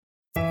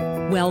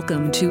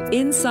Welcome to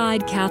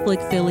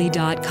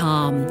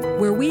InsideCatholicPhilly.com,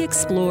 where we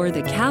explore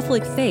the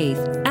Catholic faith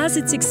as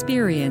it's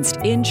experienced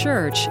in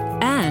church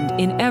and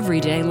in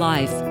everyday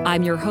life.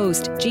 I'm your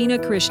host, Gina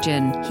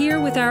Christian,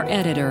 here with our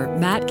editor,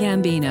 Matt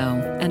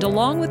Gambino. And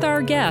along with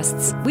our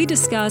guests, we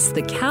discuss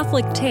the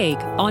Catholic take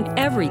on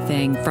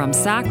everything from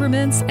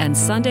sacraments and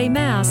Sunday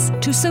Mass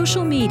to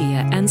social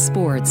media and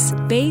sports,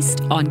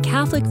 based on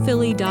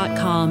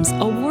CatholicPhilly.com's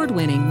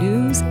award-winning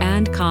news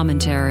and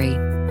commentary.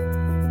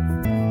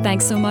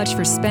 Thanks so much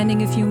for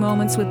spending a few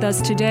moments with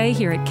us today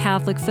here at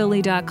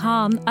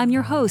CatholicPhilly.com. I'm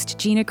your host,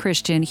 Gina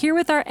Christian, here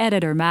with our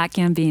editor, Matt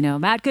Gambino.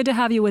 Matt, good to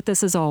have you with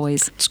us as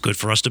always. It's good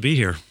for us to be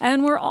here.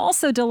 And we're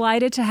also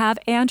delighted to have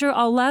Andrew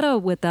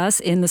Auletta with us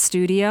in the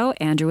studio.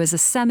 Andrew is a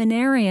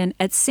seminarian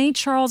at St.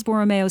 Charles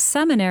Borromeo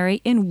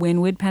Seminary in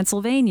Wynwood,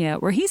 Pennsylvania,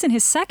 where he's in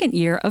his second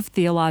year of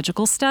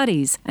theological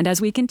studies. And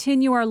as we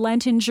continue our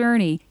Lenten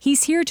journey,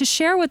 he's here to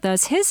share with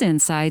us his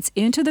insights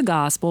into the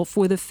gospel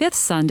for the fifth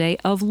Sunday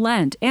of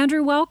Lent.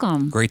 Andrew, welcome.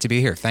 Great to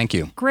be here. Thank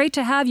you. Great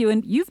to have you.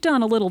 And you've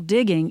done a little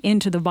digging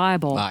into the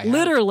Bible.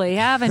 Literally,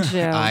 haven't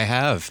you? I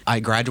have. I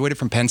graduated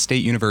from Penn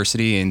State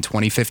University in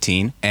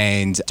 2015.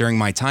 And during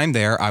my time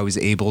there, I was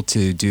able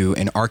to do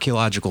an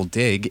archaeological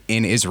dig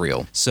in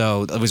Israel.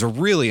 So it was a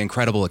really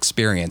incredible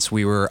experience.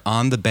 We were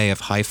on the Bay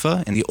of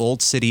Haifa in the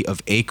old city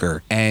of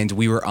Acre. And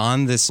we were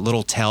on this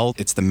little tell.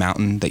 It's the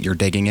mountain that you're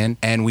digging in.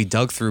 And we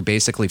dug through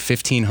basically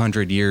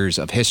 1,500 years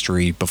of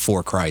history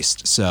before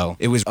Christ. So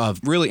it was a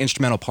really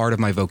instrumental part of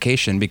my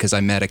vocation, because I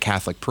met a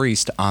Catholic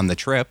priest on the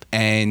trip,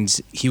 and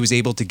he was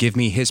able to give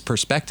me his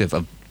perspective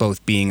of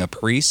both being a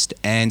priest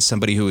and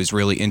somebody who is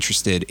really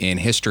interested in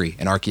history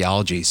and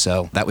archaeology.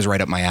 So that was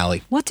right up my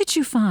alley. What did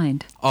you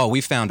find? Oh,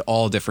 we found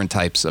all different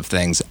types of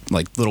things,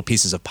 like little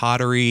pieces of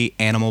pottery,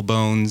 animal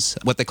bones,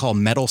 what they call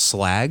metal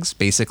slags,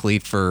 basically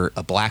for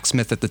a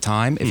blacksmith at the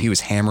time. If he was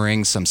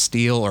hammering some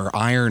steel or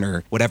iron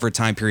or whatever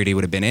time period he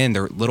would have been in,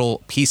 their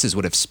little pieces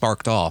would have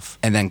sparked off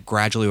and then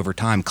gradually over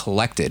time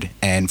collected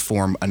and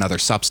form another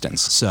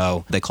substance.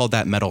 So they called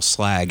that metal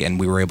slag, and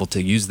we were able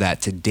to use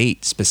that to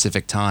date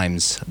specific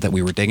times that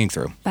we were digging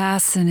through.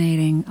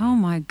 Fascinating. Oh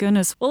my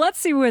goodness. Well, let's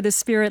see where the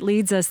Spirit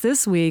leads us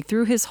this week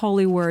through His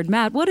holy word.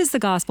 Matt, what is the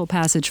gospel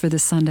passage for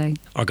this Sunday?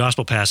 Our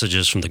gospel passage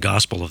is from the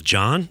Gospel of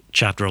John,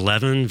 chapter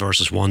 11,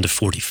 verses 1 to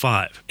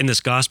 45. In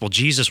this gospel,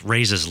 Jesus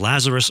raises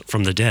Lazarus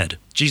from the dead.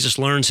 Jesus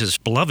learns his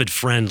beloved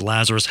friend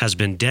Lazarus has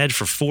been dead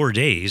for 4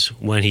 days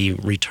when he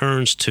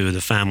returns to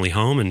the family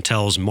home and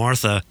tells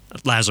Martha,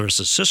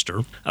 Lazarus'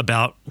 sister,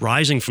 about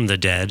rising from the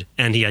dead,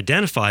 and he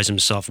identifies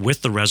himself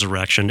with the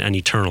resurrection and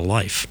eternal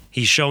life.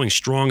 He's showing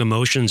strong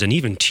emotions and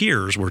even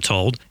tears, we're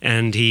told,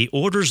 and he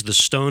orders the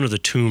stone of the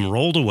tomb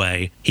rolled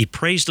away. He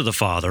prays to the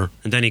Father,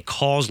 and then he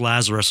calls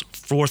Lazarus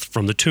forth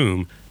from the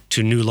tomb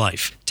to new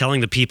life, telling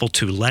the people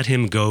to let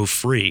him go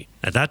free.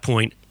 At that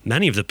point,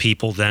 many of the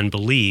people then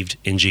believed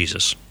in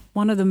Jesus.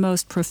 One of the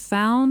most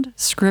profound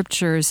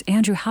scriptures.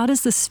 Andrew, how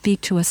does this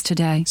speak to us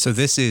today? So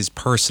this is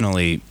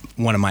personally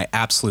one of my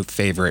absolute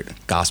favorite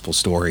gospel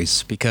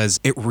stories,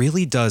 because it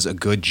really does a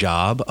good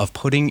job of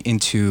putting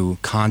into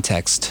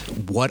context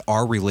what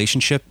our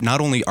relationship, not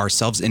only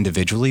ourselves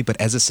individually, but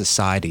as a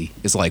society,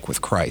 is like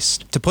with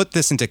Christ. To put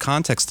this into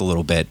context a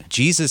little bit,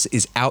 Jesus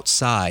is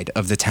outside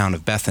of the town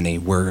of Bethany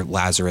where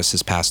Lazarus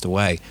has passed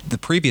away. The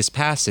previous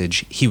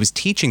passage, he was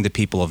teaching the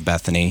people of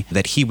Bethany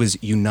that he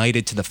was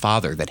united to the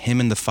Father, that him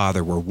and the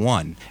Father were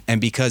one.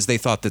 And because they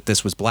thought that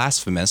this was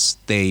blasphemous,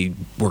 they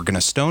were going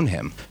to stone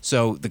him.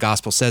 So the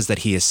gospel says that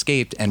he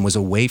escaped and was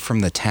away from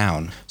the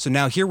town. So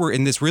now here we're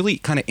in this really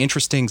kind of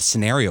interesting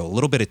scenario, a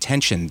little bit of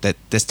tension, that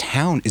this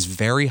town is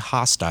very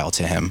hostile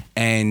to him.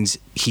 And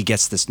he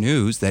gets this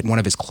news that one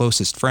of his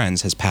closest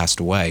friends has passed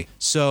away.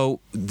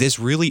 So this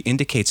really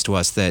indicates to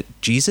us that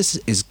Jesus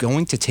is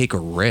going to take a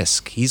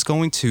risk. He's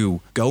going to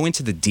go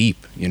into the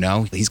deep, you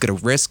know? He's going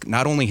to risk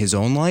not only his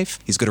own life,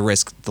 he's going to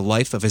risk the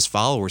life of his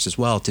followers as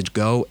well to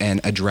go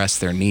and address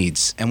their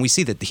needs. And we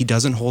see that he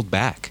doesn't hold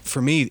back.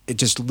 For me, it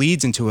just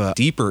leads into a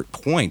deeper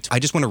point. I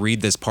just want to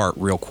read this part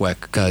real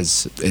quick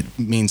because it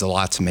means a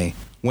lot to me.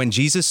 When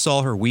Jesus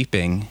saw her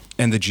weeping,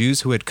 and the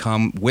Jews who had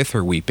come with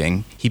her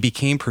weeping, he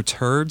became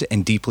perturbed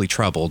and deeply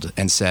troubled,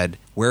 and said,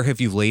 "Where have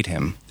you laid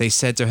him?" They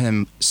said to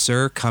him,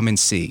 "Sir, come and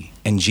see."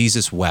 And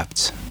Jesus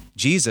wept.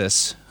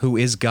 Jesus, who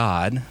is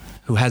God,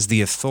 who has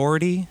the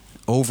authority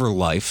over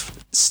life,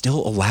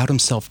 still allowed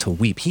himself to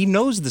weep. He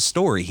knows the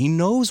story. He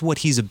knows what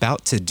he's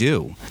about to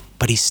do,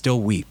 but he still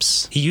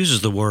weeps. He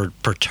uses the word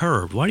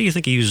perturbed. Why do you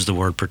think he uses the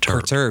word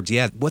perturbed? Perturbed,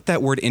 yeah. What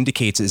that word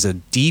indicates is a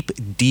deep,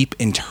 deep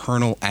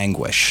internal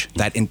anguish,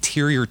 that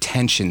interior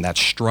tension, that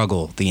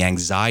struggle, the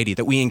anxiety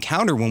that we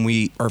encounter when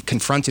we are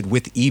confronted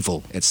with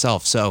evil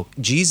itself. So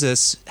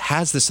Jesus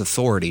has this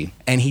authority,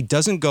 and he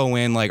doesn't go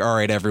in like, all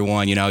right,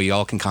 everyone,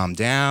 y'all can calm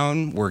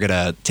down. We're going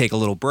to take a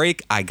little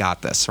break. I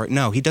got this, right?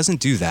 No, he doesn't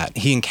do that.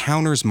 He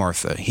encounters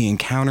Martha. He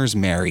encounters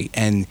Mary,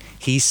 and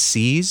he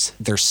sees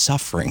their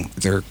suffering,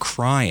 their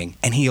crying,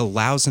 and he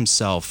allows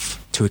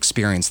himself to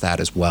experience that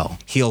as well.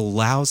 He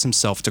allows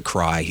himself to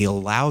cry. He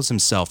allows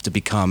himself to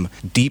become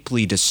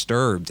deeply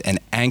disturbed and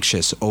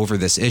anxious over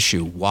this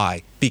issue.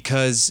 Why?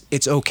 Because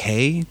it's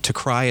okay to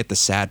cry at the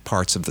sad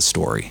parts of the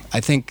story.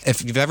 I think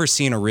if you've ever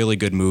seen a really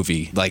good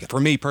movie, like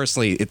for me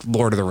personally, it's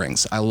Lord of the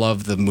Rings. I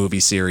love the movie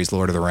series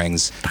Lord of the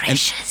Rings.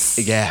 Precious.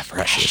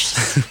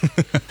 Precious.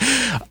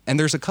 And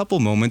there's a couple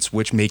moments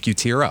which make you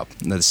tear up.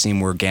 The scene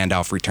where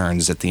Gandalf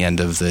returns at the end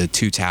of the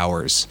Two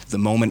Towers, the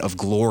moment of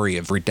glory,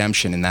 of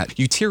redemption, and that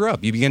you tear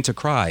up, you begin to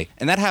cry.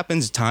 And that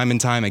happens time and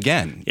time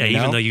again. Yeah,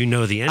 even though you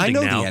know the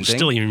ending now,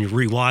 still when you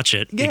rewatch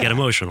it, you get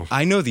emotional.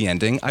 I know the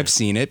ending. I've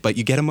seen it, but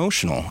you get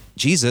emotional.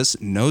 Jesus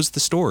knows the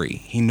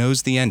story. He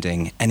knows the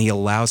ending, and he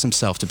allows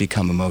himself to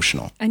become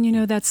emotional.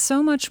 And that's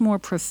so much more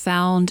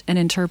profound an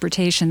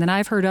interpretation than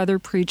I've heard other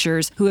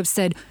preachers who have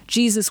said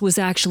Jesus was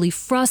actually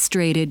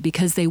frustrated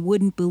because they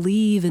wouldn't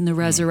believe in the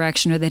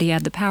resurrection or that he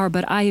had the power.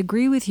 But I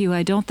agree with you.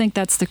 I don't think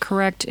that's the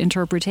correct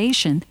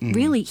interpretation.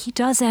 Really, he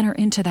does enter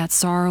into that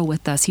sorrow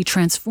with us. He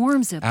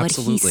transforms it,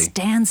 Absolutely. But he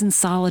stands in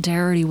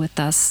solidarity with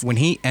us. When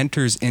he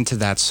enters into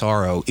that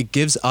sorrow, it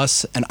gives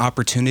us an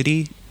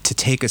opportunity to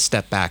take a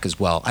step back as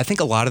well. I think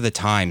a lot of the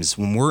times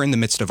when we're in the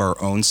midst of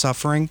our own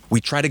suffering,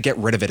 we try to get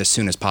rid of it as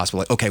soon as possible.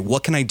 Like, okay,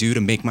 what can I do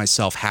to make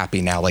myself happy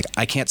now? Like,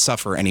 I can't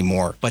suffer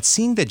anymore. But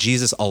seeing that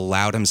Jesus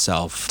allowed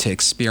himself to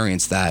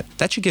experience that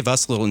should give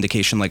us a little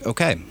indication like,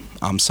 okay,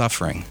 I'm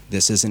suffering.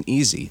 This isn't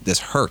easy. This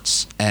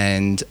hurts.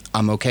 And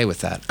I'm okay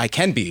with that. I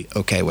can be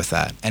okay with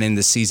that. And in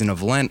the season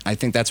of Lent, I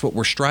think that's what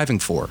we're striving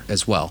for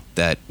as well,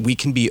 that we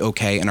can be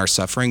okay in our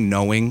suffering,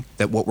 knowing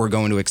that what we're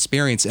going to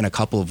experience in a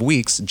couple of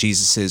weeks,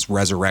 Jesus'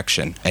 resurrection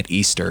at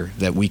Easter,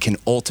 that we can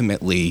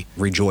ultimately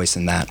rejoice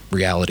in that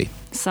reality.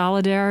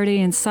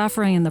 Solidarity and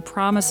suffering and the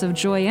promise of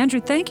joy. Andrew,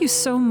 thank you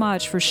so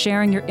much for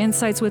sharing your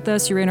insights with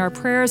us. You're in our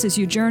prayers as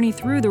you journey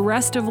through the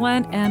rest of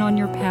Lent and on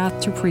your path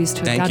to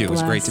priesthood. Thank you. God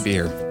bless. It was great to be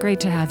here. Great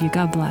to have you.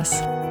 God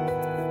bless.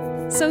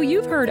 So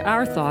you've heard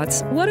our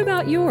thoughts. What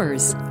about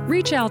yours?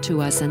 Reach out to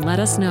us and let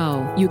us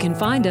know. You can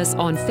find us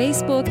on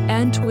Facebook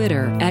and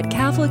Twitter at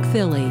Catholic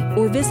Philly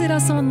or visit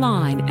us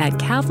online at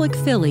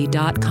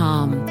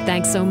CatholicPhilly.com.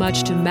 Thanks so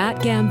much to Matt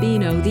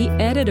Gambino, the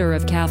editor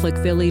of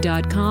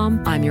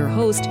CatholicPhilly.com. I'm your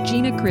host,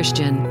 Gina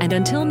Christian. And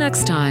until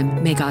next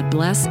time, may God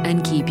bless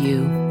and keep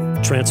you.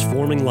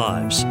 Transforming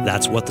lives.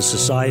 That's what the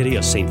Society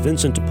of St.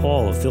 Vincent de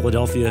Paul of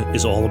Philadelphia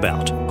is all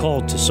about.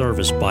 Called to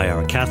service by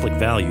our Catholic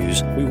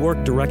values, we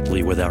work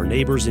directly with our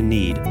neighbors in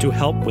need to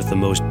help with the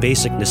most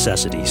basic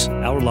necessities.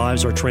 Our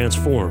lives are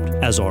transformed,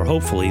 as are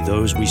hopefully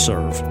those we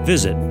serve.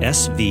 Visit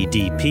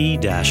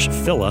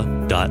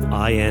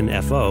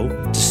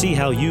svdp-phila.info to see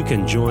how you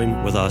can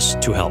join with us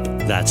to help.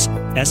 That's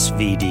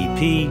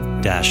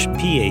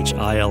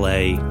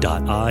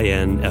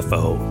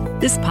svdp-phila.info.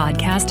 This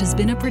podcast has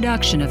been a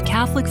production of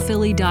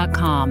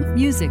CatholicPhilly.com.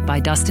 Music by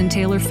Dustin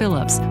Taylor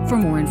Phillips. For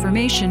more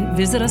information,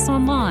 visit us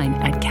online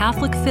at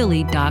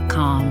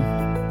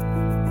CatholicPhilly.com.